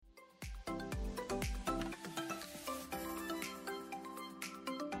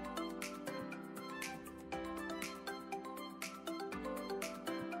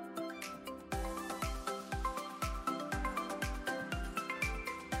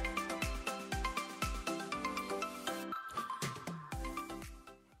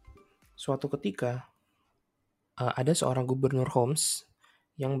Suatu ketika, ada seorang gubernur Homs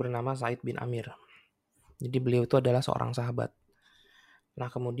yang bernama Said bin Amir. Jadi beliau itu adalah seorang sahabat.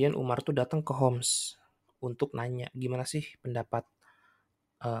 Nah, kemudian Umar tuh datang ke Homs untuk nanya gimana sih pendapat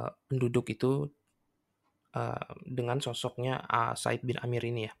penduduk itu dengan sosoknya Said bin Amir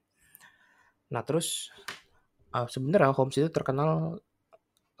ini ya. Nah, terus sebenarnya Homs itu terkenal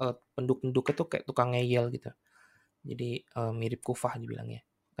penduduk-penduduknya tuh kayak tukang ngeyel gitu. Jadi mirip Kufah dibilangnya.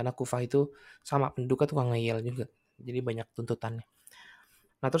 Karena Kufah itu sama penduduknya tukang ngeyel juga. Jadi banyak tuntutannya.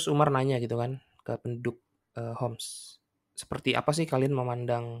 Nah, terus Umar nanya gitu kan ke penduduk Homs, seperti apa sih kalian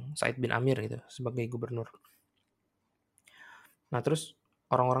memandang Said bin Amir gitu sebagai gubernur? Nah, terus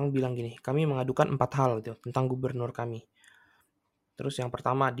orang-orang bilang gini, kami mengadukan 4 hal gitu tentang gubernur kami. Terus yang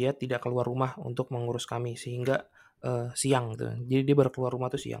pertama, dia tidak keluar rumah untuk mengurus kami sehingga siang gitu. Jadi dia baru keluar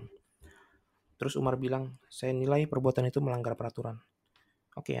rumah tuh siang. Terus Umar bilang, saya nilai perbuatan itu melanggar peraturan.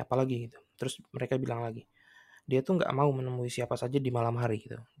 Oke, apalagi gitu. Terus mereka bilang lagi, dia tuh nggak mau menemui siapa saja di malam hari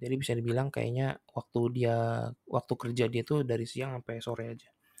gitu. Jadi bisa dibilang kayaknya waktu kerja dia tuh dari siang sampai sore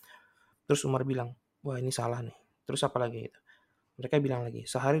aja. Terus Umar bilang, wah ini salah nih. Terus apa lagi gitu. Mereka bilang lagi,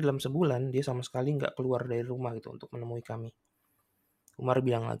 sehari dalam sebulan dia sama sekali nggak keluar dari rumah gitu untuk menemui kami. Umar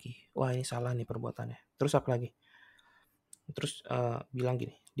bilang lagi, wah ini salah nih perbuatannya. Terus apa lagi? Terus bilang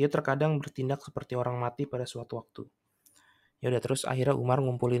gini, dia terkadang bertindak seperti orang mati pada suatu waktu. Ya udah, terus akhirnya Umar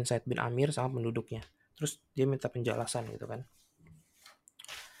ngumpulin Said bin Amir sama penduduknya. Terus dia minta penjelasan gitu kan.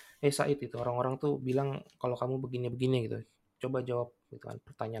 Said, itu orang-orang tuh bilang kalau kamu begini-begini gitu. Coba jawab gitu kan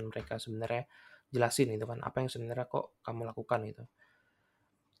pertanyaan mereka, sebenarnya jelasin gitu kan apa yang sebenarnya kok kamu lakukan gitu.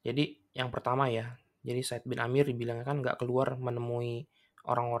 Jadi yang pertama ya, jadi Said bin Amir dibilang kan nggak keluar menemui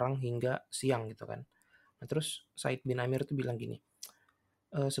orang-orang hingga siang gitu kan. Nah, terus Said bin Amir tuh bilang gini,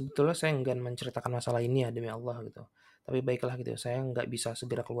 sebetulnya saya enggan menceritakan masalah ini ya demi Allah gitu. Tapi baiklah gitu, saya nggak bisa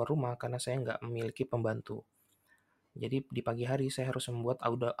segera keluar rumah karena saya nggak memiliki pembantu. Jadi di pagi hari saya harus membuat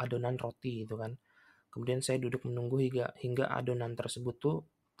adonan roti gitu kan. Kemudian saya duduk menunggu hingga hingga adonan tersebut tuh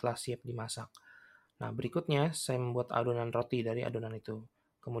telah siap dimasak. Nah, berikutnya saya membuat adonan roti dari adonan itu.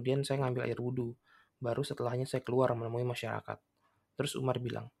 Kemudian saya ngambil air wudhu. Baru setelahnya saya keluar menemui masyarakat. Terus Umar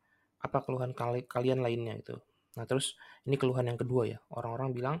bilang, apa keluhan kalian lainnya itu? Nah, terus ini keluhan yang kedua ya.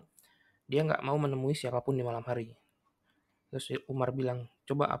 Orang-orang bilang dia nggak mau menemui siapapun di malam hari. Terus Umar bilang,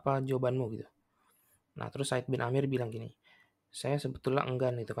 coba apa jawabanmu gitu. Nah, terus Said bin Amir bilang gini, saya sebetulnya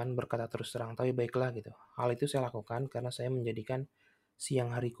enggan itu kan berkata terus terang, tapi baiklah gitu. Hal itu saya lakukan karena saya menjadikan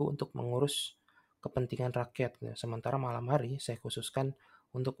siang hariku untuk mengurus kepentingan rakyat gitu. Sementara malam hari saya khususkan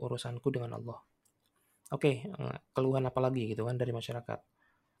untuk urusanku dengan Allah. Oke, keluhan apa lagi gitu kan dari masyarakat.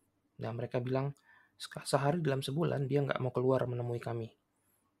 Nah, mereka bilang sehari dalam sebulan dia nggak mau keluar menemui kami.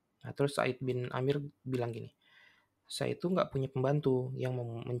 Nah, terus Said bin Amir bilang gini, saya itu nggak punya pembantu yang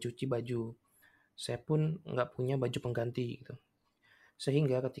mencuci baju. Saya pun nggak punya baju pengganti gitu.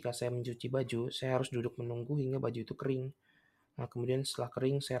 Sehingga ketika saya mencuci baju, saya harus duduk menunggu hingga baju itu kering. Nah, kemudian setelah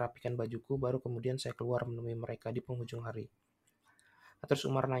kering, saya rapikan bajuku, baru kemudian saya keluar menemui mereka di penghujung hari. Nah, terus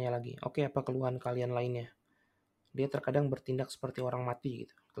Umar nanya lagi, oke apa keluhan kalian lainnya? Dia terkadang bertindak seperti orang mati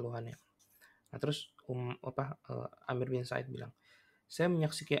gitu, keluhannya. Nah, terus Amir bin Said bilang, saya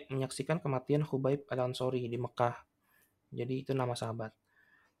menyaksikan kematian Khubaib al-Ansori di Mekah. Jadi itu nama sahabat.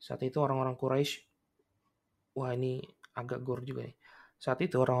 Saat itu orang-orang Quraisy, wah ini agak gor juga nih. Saat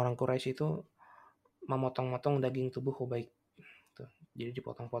itu orang-orang Quraisy itu memotong-motong daging tubuh Khubaib. Tuh. Jadi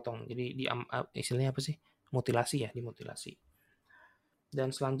dipotong-potong. Jadi istilahnya apa sih? Mutilasi ya, dimutilasi.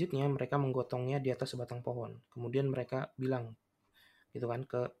 Dan selanjutnya mereka menggotongnya di atas sebatang pohon. Kemudian mereka bilang gitu kan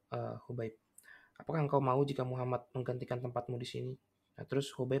ke Hubaib, apakah engkau mau jika Muhammad menggantikan tempatmu di sini? Nah,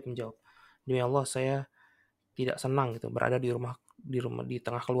 terus Hubaib menjawab, demi Allah saya tidak senang gitu berada di rumah di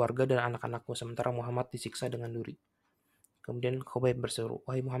tengah keluarga dan anak-anakku sementara Muhammad disiksa dengan duri. Kemudian Hubaib berseru,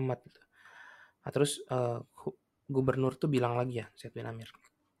 wahai Muhammad gitu. Nah, terus gubernur tuh bilang lagi ya, Said bin Amir.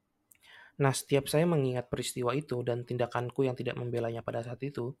 Nah, setiap saya mengingat peristiwa itu dan tindakanku yang tidak membelanya pada saat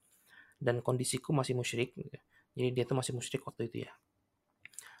itu, dan kondisiku masih musyrik, gitu. Jadi dia tuh masih musyrik waktu itu ya,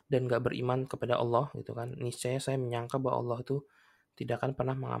 dan gak beriman kepada Allah gitu kan. Niscaya saya menyangka bahwa Allah itu tidak akan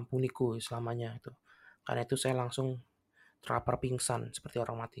pernah mengampuniku selamanya itu. Karena itu saya langsung terapar pingsan seperti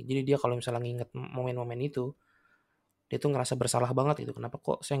orang mati. Jadi dia kalau misalnya nginget momen-momen itu, dia tuh ngerasa bersalah banget gitu. Kenapa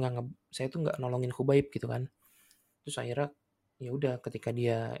kok saya tuh nggak nolongin Khubaib gitu kan? Terus akhirnya ya udah ketika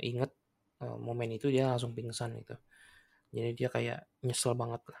dia inget momen itu dia langsung pingsan gitu. Jadi dia kayak nyesel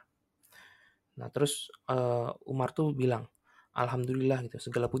banget lah. Nah, terus Umar tuh bilang, alhamdulillah gitu,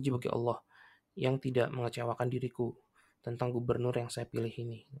 segala puji bagi Allah yang tidak mengecewakan diriku tentang gubernur yang saya pilih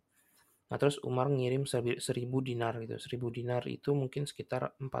ini. Nah, terus Umar ngirim 1.000 dinar gitu. 1.000 dinar itu mungkin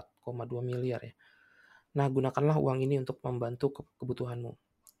sekitar 4,2 miliar ya. Nah, gunakanlah uang ini untuk membantu kebutuhanmu.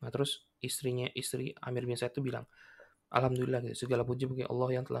 Nah, terus istri Amir bin Said itu bilang, Alhamdulillah gitu, segala puji bagi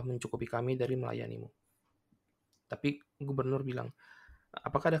Allah yang telah mencukupi kami dari melayanimu. Tapi gubernur bilang,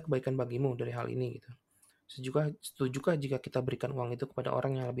 apakah ada kebaikan bagimu dari hal ini gitu? Setujukah jika kita berikan uang itu kepada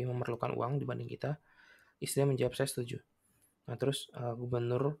orang yang lebih memerlukan uang dibanding kita? Istrinya menjawab, saya setuju. Nah, terus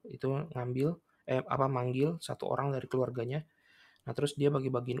gubernur itu manggil satu orang dari keluarganya. Nah, terus dia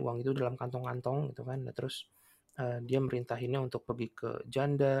bagi-bagiin uang itu dalam kantong-kantong gitu kan. Nah, terus dia merintahinnya untuk pergi ke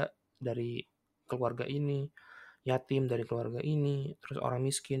janda dari keluarga ini, yatim dari keluarga ini, terus orang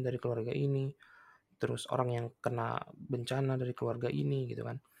miskin dari keluarga ini, terus orang yang kena bencana dari keluarga ini gitu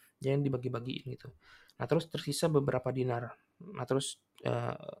kan. Jangan dibagi-bagiin gitu. Nah, terus tersisa beberapa dinar. Nah, terus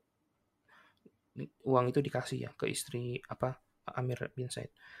uang itu dikasih ya ke istri Amir bin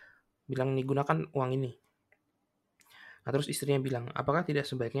Said. Bilang nih, gunakan uang ini. Nah, terus istrinya bilang, apakah tidak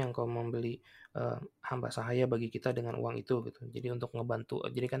sebaiknya engkau membeli hamba sahaya bagi kita dengan uang itu gitu. Jadi untuk ngebantu,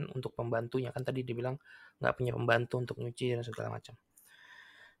 jadi kan untuk pembantunya kan tadi dibilang nggak punya pembantu untuk nyuci dan segala macam.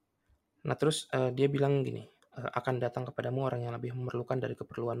 Nah, terus dia bilang gini, akan datang kepadamu orang yang lebih memerlukan dari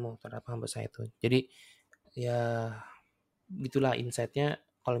keperluanmu terhadap hamba saya itu. Jadi ya gitulah insight-nya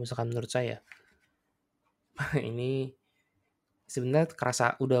kalau misalkan menurut saya. Ini sebenarnya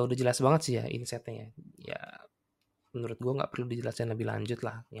kerasa udah jelas banget sih ya insight-nya. Ya menurut gue nggak perlu dijelasin lebih lanjut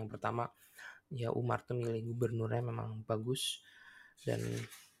lah. Yang pertama, ya Umar tuh milih gubernurnya memang bagus, dan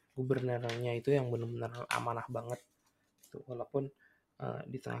gubernurnya itu yang benar-benar amanah banget tuh, walaupun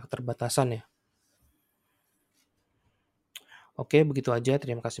di tengah keterbatasan ya. Oke, begitu aja.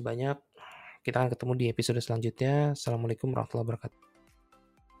 Terima kasih banyak. Kita akan ketemu di episode selanjutnya. Assalamualaikum warahmatullahi wabarakatuh.